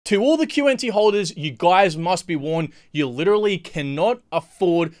To all the QNT holders, you guys must be warned. You literally cannot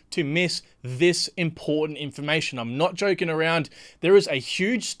afford to miss this important information. I'm not joking around. There is a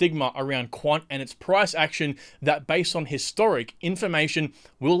huge stigma around quant and its price action that, based on historic information,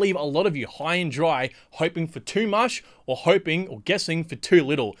 will leave a lot of you high and dry, hoping for too much or hoping or guessing for too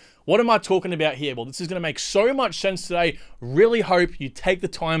little. What am I talking about here? Well, this is going to make so much sense today. Really hope you take the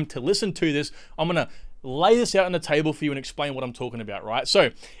time to listen to this. I'm going to lay this out on the table for you and explain what I'm talking about, right? So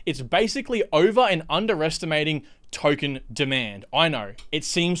it's basically over and underestimating token demand. I know it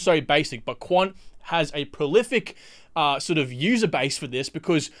seems so basic, but Quant has a prolific sort of user base for this,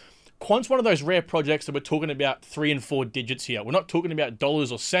 because Quant's one of those rare projects that we're talking about 3 and 4 digits here. We're not talking about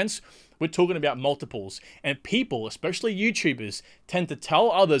dollars or cents. We're talking about multiples. And people, especially YouTubers, tend to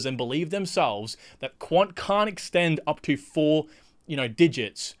tell others and believe themselves that Quant can't extend up to 4,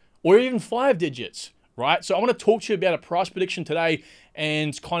 digits or even 5 digits. Right? So I want to talk to you about a price prediction today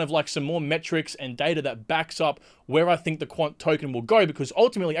and kind of like some more metrics and data that backs up where I think the Quant token will go, because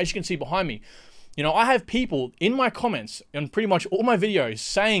ultimately, as you can see behind me, I have people in my comments on pretty much all my videos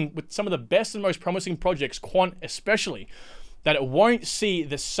saying, with some of the best and most promising projects, Quant especially, that it won't see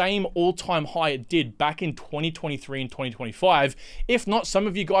the same all-time high it did back in 2023 and 2025. If not, some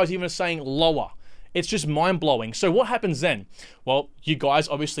of you guys even are saying lower. It's just mind-blowing. So what happens then? Well, you guys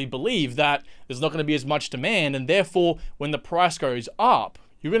obviously believe that there's not going to be as much demand, and therefore, when the price goes up,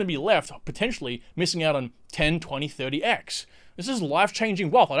 you're going to be left potentially missing out on 10, 20, 30x. This is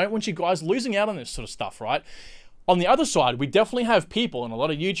life-changing wealth. I don't want you guys losing out on this sort of stuff, right? On the other side, we definitely have people and a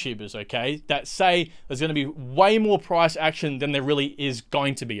lot of YouTubers, okay, that say there's going to be way more price action than there really is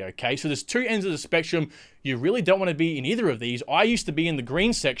going to be, okay? So there's two ends of the spectrum. You really don't want to be in either of these. I used to be in the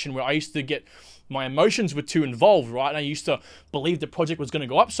green section, where I used to get, my emotions were too involved, right? And I used to believe the project was going to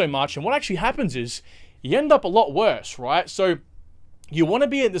go up so much. And what actually happens is you end up a lot worse, right? So you want to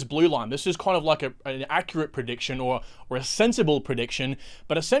be at this blue line. This is kind of like an accurate prediction or a sensible prediction.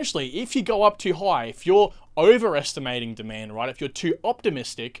 But essentially, if you go up too high, if you're overestimating demand, right? If you're too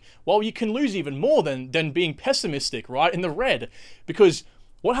optimistic, well, you can lose even more than being pessimistic, right? In the red. Because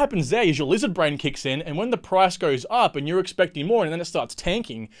what happens there is your lizard brain kicks in, and when the price goes up and you're expecting more and then it starts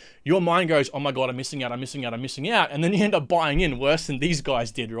tanking, your mind goes, oh my God, I'm missing out, I'm missing out, I'm missing out. And then you end up buying in worse than these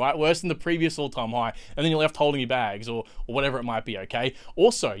guys did, right? Worse than the previous all-time high. And then you're left holding your bags or whatever it might be, okay?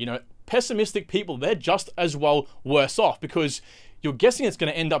 Also, pessimistic people, they're just as well worse off, because you're guessing it's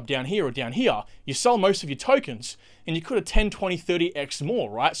going to end up down here or down here. You sell most of your tokens and you could have 10, 20, 30x more,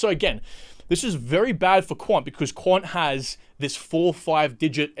 right? So again, this is very bad for Quant, because Quant has this 4-5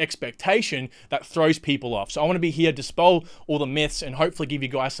 digit expectation that throws people off. So I want to be here to dispel all the myths and hopefully give you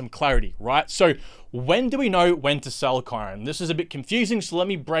guys some clarity, right? So when do we know when to sell, Kyron? This is a bit confusing, so let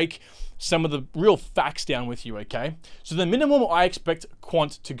me break some of the real facts down with you, okay? So the minimum I expect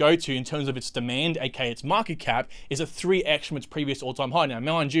Quant to go to in terms of its demand, aka its market cap, is a 3x from its previous all-time high. Now,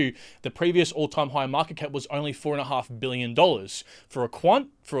 mind you, the previous all-time high market cap was only $4.5 billion. For a Quant,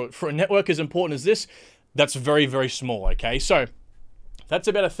 for a network as important as this, that's very, very small, okay? So that's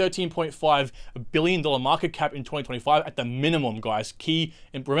about a $13.5 billion market cap in 2025 at the minimum, guys. Key,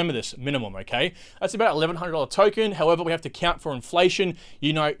 and remember this, minimum, okay? That's about $1,100 token. However, we have to count for inflation.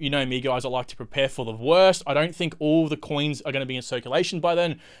 You know me, guys, I like to prepare for the worst. I don't think all the coins are going to be in circulation by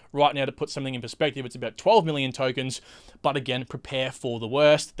then. Right now, to put something in perspective, it's about 12 million tokens. But again, prepare for the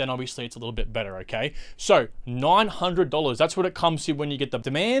worst. Then obviously it's a little bit better, okay? So $900, that's what it comes to when you get the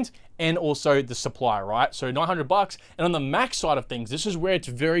demand and also the supply, right? So $900. And on the max side of things, this is where it's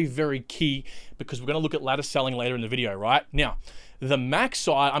very, very key, because we're going to look at ladder selling later in the video, right? Now, the max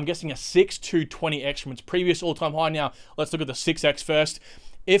side, I'm guessing a 6 to 20x from its previous all-time high. Now, let's look at the 6x first.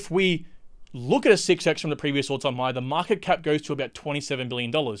 If we look at a 6x from the previous all-time high, the market cap goes to about $27 billion.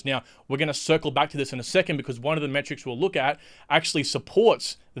 Now, we're going to circle back to this in a second, because one of the metrics we'll look at actually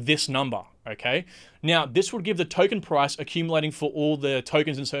supports this number, okay? Now, this would give the token price accumulating for all the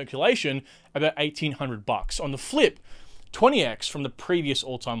tokens in circulation about $1,800. On the flip, 20x from the previous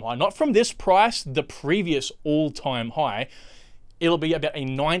all-time high, not from this price, the previous all-time high, it'll be about a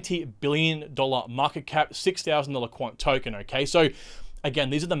 $90 billion market cap, $6,000 Quant token, okay? So again,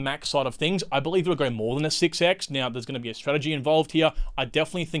 these are the max side of things. I believe it'll go more than a 6x. Now, there's going to be a strategy involved here. I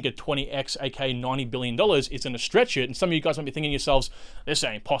definitely think a 20x, aka $90 billion, is going to stretch it. And some of you guys might be thinking to yourselves, this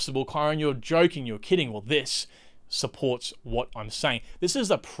ain't possible, Kyron, you're joking, you're kidding. Well, this supports what I'm saying. This is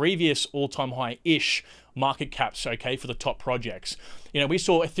the previous all-time high-ish market caps, okay, for the top projects. You know, we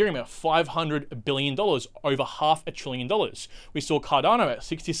saw Ethereum at $500 billion, over $500 billion. We saw Cardano at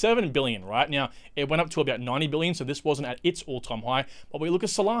 $67 billion, right? Now, it went up to about $90 billion, so this wasn't at its all-time high. But we look at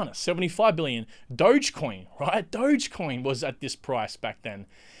Solana, $75 billion. Dogecoin, right? Dogecoin was at this price back then.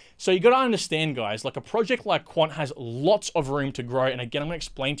 So you got to understand, guys, like a project like Quant has lots of room to grow. And again, I'm going to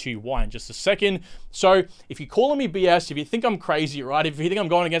explain to you why in just a second. So if you're calling me BS, if you think I'm crazy, right? If you think I'm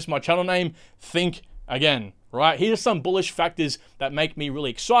going against my channel name, think again, right? Here's some bullish factors that make me really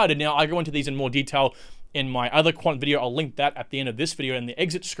excited. Now, I go into these in more detail in my other Quant video. I'll link that at the end of this video in the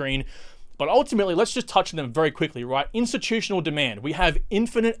exit screen. But ultimately, let's just touch on them very quickly, right? Institutional demand. We have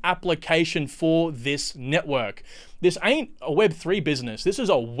infinite application for this network. This ain't a Web3 business. This is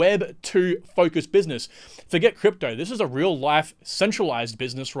a Web2 focused business. Forget crypto. This is a real life centralized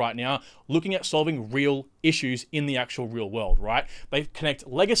business right now, looking at solving real issues in the actual real world, right? They connect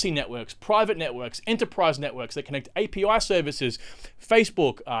legacy networks, private networks, enterprise networks. They connect API services,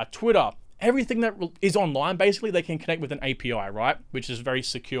 Facebook, Twitter, everything that is online, basically, they can connect with an API, right? Which is very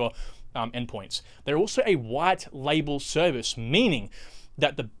secure endpoints. They're also a white label service, meaning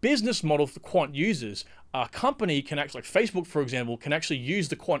that the business model for Quant users, a company can actually, like Facebook, for example, can actually use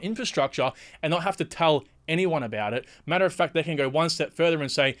the Quant infrastructure and not have to tell anyone about it. Matter of fact, they can go one step further and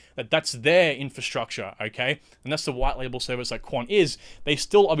say that that's their infrastructure, okay? And that's the white label service like Quant is. They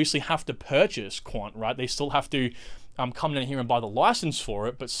still obviously have to purchase Quant, right? They still have to come in here and buy the license for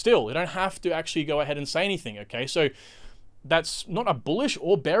it, but still, they don't have to actually go ahead and say anything, okay? So that's not a bullish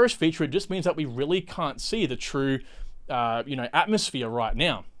or bearish feature. It just means that we really can't see the true, atmosphere right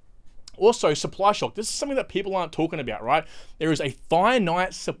now. Also, supply shock. This is something that people aren't talking about, right? There is a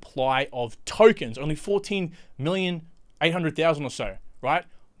finite supply of tokens, only 14,800,000 or so, right?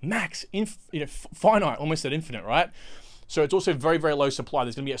 Max, finite, almost at infinite, right? So it's also very, very low supply.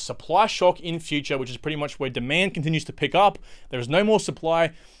 There's going to be a supply shock in future, which is pretty much where demand continues to pick up. There's no more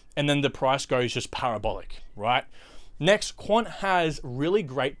supply, and then the price goes just parabolic, right? Next, Quant has really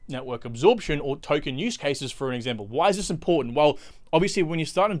great network absorption or token use cases, for an example. Why is this important? Well, obviously, when you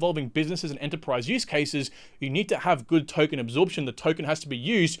start involving businesses and enterprise use cases, you need to have good token absorption. The token has to be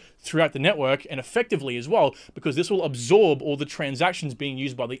used throughout the network and effectively as well, because this will absorb all the transactions being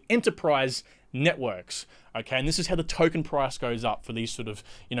used by the enterprise networks. Okay, and this is how the token price goes up for these sort of,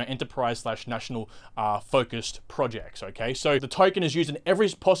 enterprise/national focused projects. Okay, so the token is used in every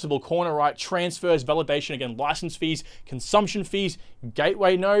possible corner, right? Transfers, validation, again, license fees, consumption fees,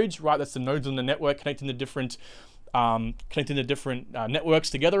 gateway nodes, right? That's the nodes on the network connecting the different networks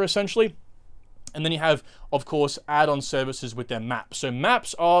together, essentially. And then you have, of course, add-on services with their maps. So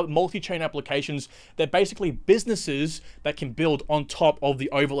maps are multi-chain applications. They're basically businesses that can build on top of the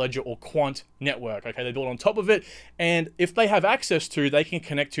Overledger or Quant network. Okay, they build on top of it. And if they have access to, they can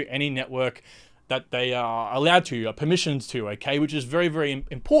connect to any network that they are allowed to, are permissioned to, okay, which is very, very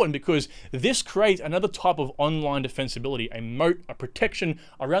important because this creates another type of online defensibility, a moat, a protection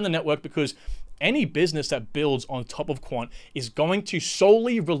around the network, because any business that builds on top of Quant is going to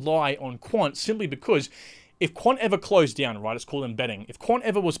solely rely on Quant simply because if Quant ever closed down, right, it's called embedding. If Quant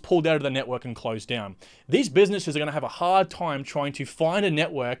ever was pulled out of the network and closed down, these businesses are going to have a hard time trying to find a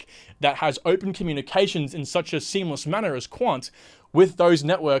network that has open communications in such a seamless manner as Quant. With those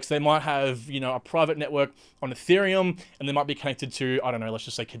networks, they might have, a private network on Ethereum, and they might be connected to, I don't know, let's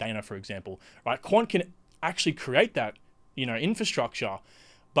just say Cardano, for example, right? Quant can actually create that, infrastructure,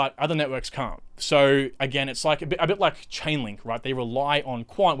 but other networks can't. So again, it's like a bit like Chainlink, right? They rely on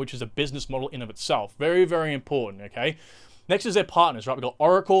Quant, which is a business model in of itself. Very, very important, okay? Next is their partners, right? We've got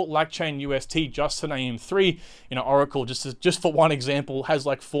Oracle, LangChain, UST, just to name three. Oracle, just for one example, has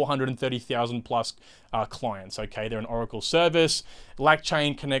like 430,000 plus clients, okay? They're an Oracle service.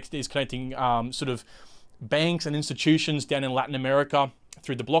 LangChain is connecting sort of banks and institutions down in Latin America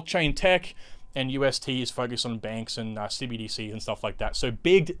through the blockchain tech. And UST is focused on banks and CBDCs and stuff like that. So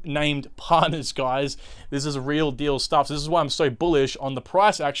big named partners, guys. This is real deal stuff. So this is why I'm so bullish on the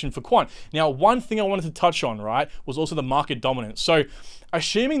price action for Quant. Now, one thing I wanted to touch on, right, was also the market dominance. So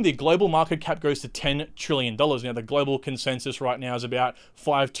assuming the global market cap goes to $10 trillion, now the global consensus right now is about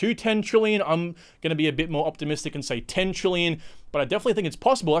 5 to 10 trillion. I'm going to be a bit more optimistic and say 10 trillion. But I definitely think it's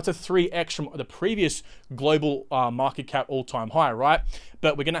possible. That's a 3x from the previous global market cap all-time high, right?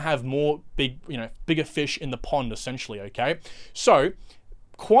 But we're going to have more bigger fish in the pond, essentially, okay? So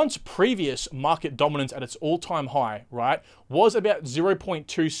Quant's previous market dominance at its all-time high, right, was about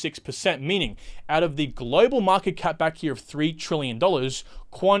 0.26%, meaning out of the global market cap back here of $3 trillion,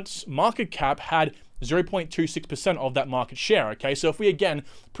 Quant's market cap had 0.26% of that market share, okay? So if we, again,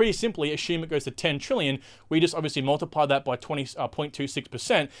 pretty simply assume it goes to 10 trillion, we just obviously multiply that by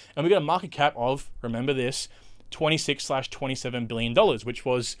 0.26%, and we get a market cap of, remember this, $26/27 billion, which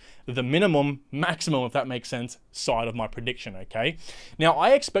was the minimum, maximum, if that makes sense, side of my prediction, okay? Now, I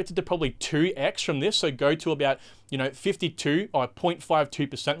expected to probably 2x from this, so go to about, 52 or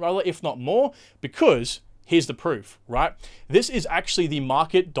 0.52% rather, if not more, because here's the proof, right? This is actually the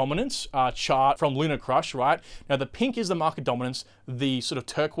market dominance chart from Lunar Crush, right? Now, the pink is the market dominance. The sort of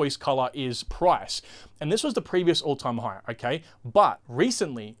turquoise color is price. And this was the previous all-time high, okay? But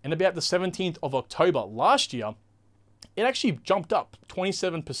recently, in about the 17th of October last year, it actually jumped up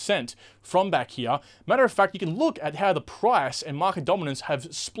 27% from back here. Matter of fact, you can look at how the price and market dominance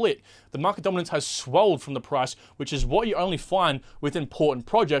have split. The market dominance has swelled from the price, which is what you only find with important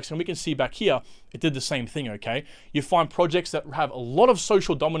projects. And we can see back here, it did the same thing, okay? You find projects that have a lot of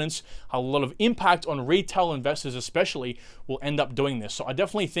social dominance, a lot of impact on retail investors especially, will end up doing this. So I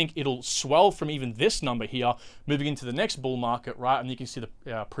definitely think it'll swell from even this number here, moving into the next bull market, right? And you can see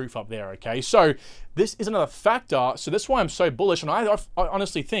the proof up there, okay? So this is another factor. So that's why I'm so bullish. And I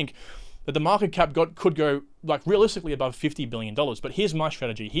honestly think that the market cap could go like realistically above $50 billion. But here's my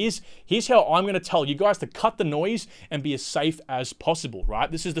strategy. Here's how I'm going to tell you guys to cut the noise and be as safe as possible,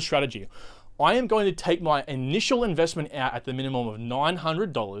 right? This is the strategy. I am going to take my initial investment out at the minimum of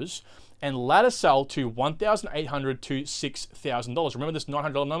 $900 and ladder sell to $1,800 to $6,000. Remember this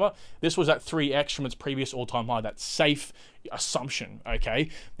 $900 number? This was at 3x from its previous all-time high. That safe assumption, okay?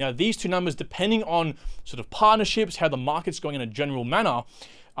 Now, these two numbers, depending on sort of partnerships, how the market's going in a general manner,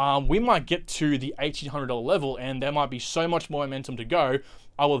 we might get to the $1,800 level and there might be so much more momentum to go.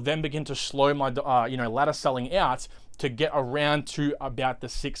 I will then begin to slow my, ladder selling out to get around to about the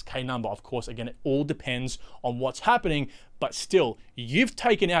 6K number. Of course, again, it all depends on what's happening, but still, you've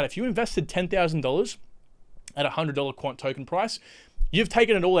taken out, if you invested $10,000 at a $100 quant token price, you've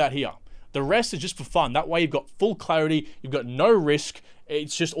taken it all out here. The rest is just for fun. That way you've got full clarity, you've got no risk,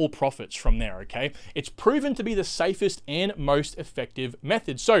 it's just all profits from there, okay? It's proven to be the safest and most effective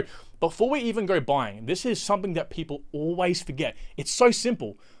method. So before we even go buying, this is something that people always forget. It's so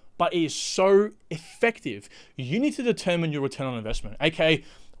simple, but it is so effective. You need to determine your return on investment, aka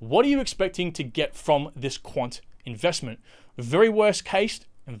what are you expecting to get from this quant investment? Very worst case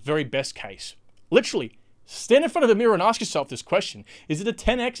and very best case. Literally, stand in front of the mirror and ask yourself this question. Is it a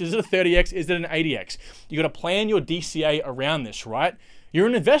 10x? Is it a 30x? Is it an 80x? You got to plan your DCA around this, right? You're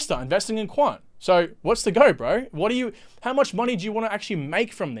an investor investing in quant. So what's the go, bro? How much money do you want to actually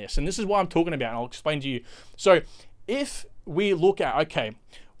make from this? And this is what I'm talking about. And I'll explain to you. So if we look at, okay,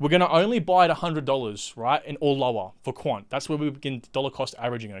 we're going to only buy at $100, right? And or lower for quant. That's where we begin dollar cost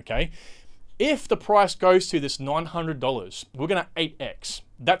averaging, okay? If the price goes to this $900, we're going to 8x.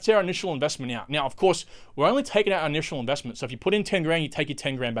 That's our initial investment out. Now, of course, we're only taking out our initial investment. So if you put in 10 grand, you take your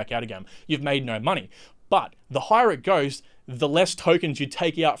 10 grand back out again. You've made no money. But the higher it goes, the less tokens you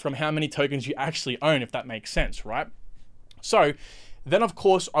take out from how many tokens you actually own, if that makes sense, right? So then, of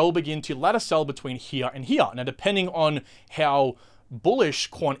course, I will begin to ladder sell between here and here. Now, depending on how bullish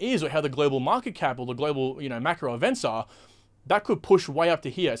quant is or how the global market cap or the global, macro events are, that could push way up to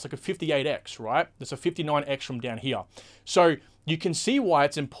here. It's like a 58x, right? There's a 59x from down here. So you can see why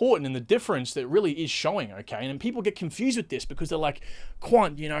it's important and the difference that really is showing, okay? And people get confused with this because they're like,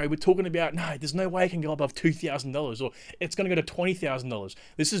 quant, we're talking about, no, there's no way it can go above $2,000 or it's going to go to $20,000.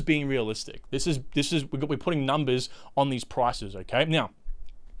 This is being realistic. We're putting numbers on these prices, okay? Now,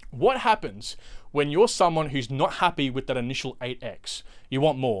 what happens when you're someone who's not happy with that initial 8x? You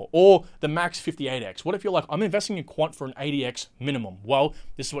want more, or the max 58x. What if you're like, I'm investing in quant for an 80x minimum? Well,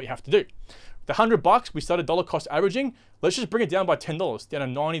 this is what you have to do. The $100, we started dollar cost averaging. Let's just bring it down by $10, down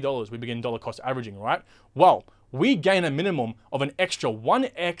to $90. We begin dollar cost averaging, right? Well, we gain a minimum of an extra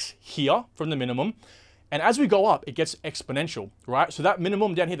 1x here from the minimum. And as we go up, it gets exponential, right? So that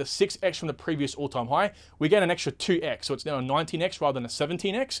minimum down here, the 6x from the previous all-time high, we get an extra 2x. So it's now a 19x rather than a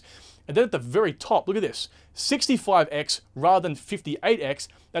 17x. And then at the very top, look at this, 65x rather than 58x.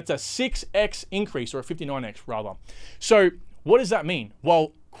 That's a 6x increase, or a 59x rather. So what does that mean?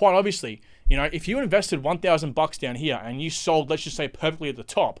 Well, quite obviously, if you invested $1,000 down here and you sold, let's just say perfectly at the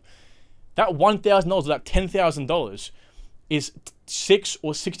top, that $1,000 or that $10,000 is $6,000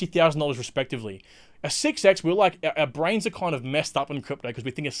 or $60,000 respectively. A 6x, we're like, our brains are kind of messed up in crypto because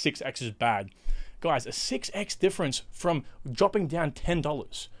we think a 6x is bad. Guys, a 6x difference from dropping down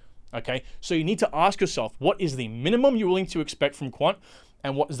 $10, okay? So you need to ask yourself, what is the minimum you're willing to expect from quant?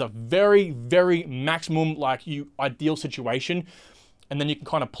 And what is the very, very maximum, ideal situation? And then you can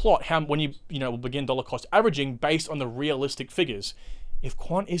kind of plot how, when you begin dollar cost averaging based on the realistic figures. if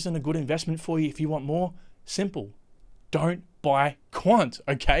Quant isn't a good investment for you, if you want more, simple. Don't buy Quant,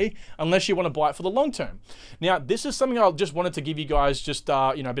 okay? Unless you want to buy it for the long term. Now, this is something I just wanted to give you guys just,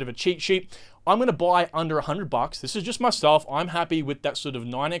 a bit of a cheat sheet. I'm going to buy under $100. This is just myself. I'm happy with that sort of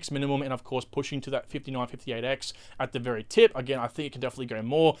 9x minimum and of course pushing to that 59, 58x at the very tip. Again, I think it can definitely go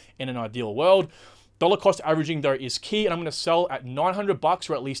more in an ideal world. Dollar cost averaging though is key, and I'm going to sell at $900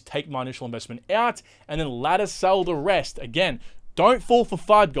 or at least take my initial investment out and then ladder sell the rest. Again, don't fall for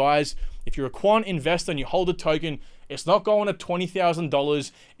FUD, guys. If you're a Quant investor and you hold a token, it's not going to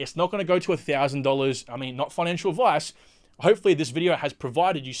 $20,000. It's not going to go to $1,000. I mean, not financial advice. Hopefully this video has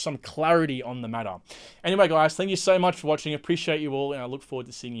provided you some clarity on the matter. Anyway, guys, thank you so much for watching. Appreciate you all, and I look forward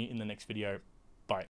to seeing you in the next video.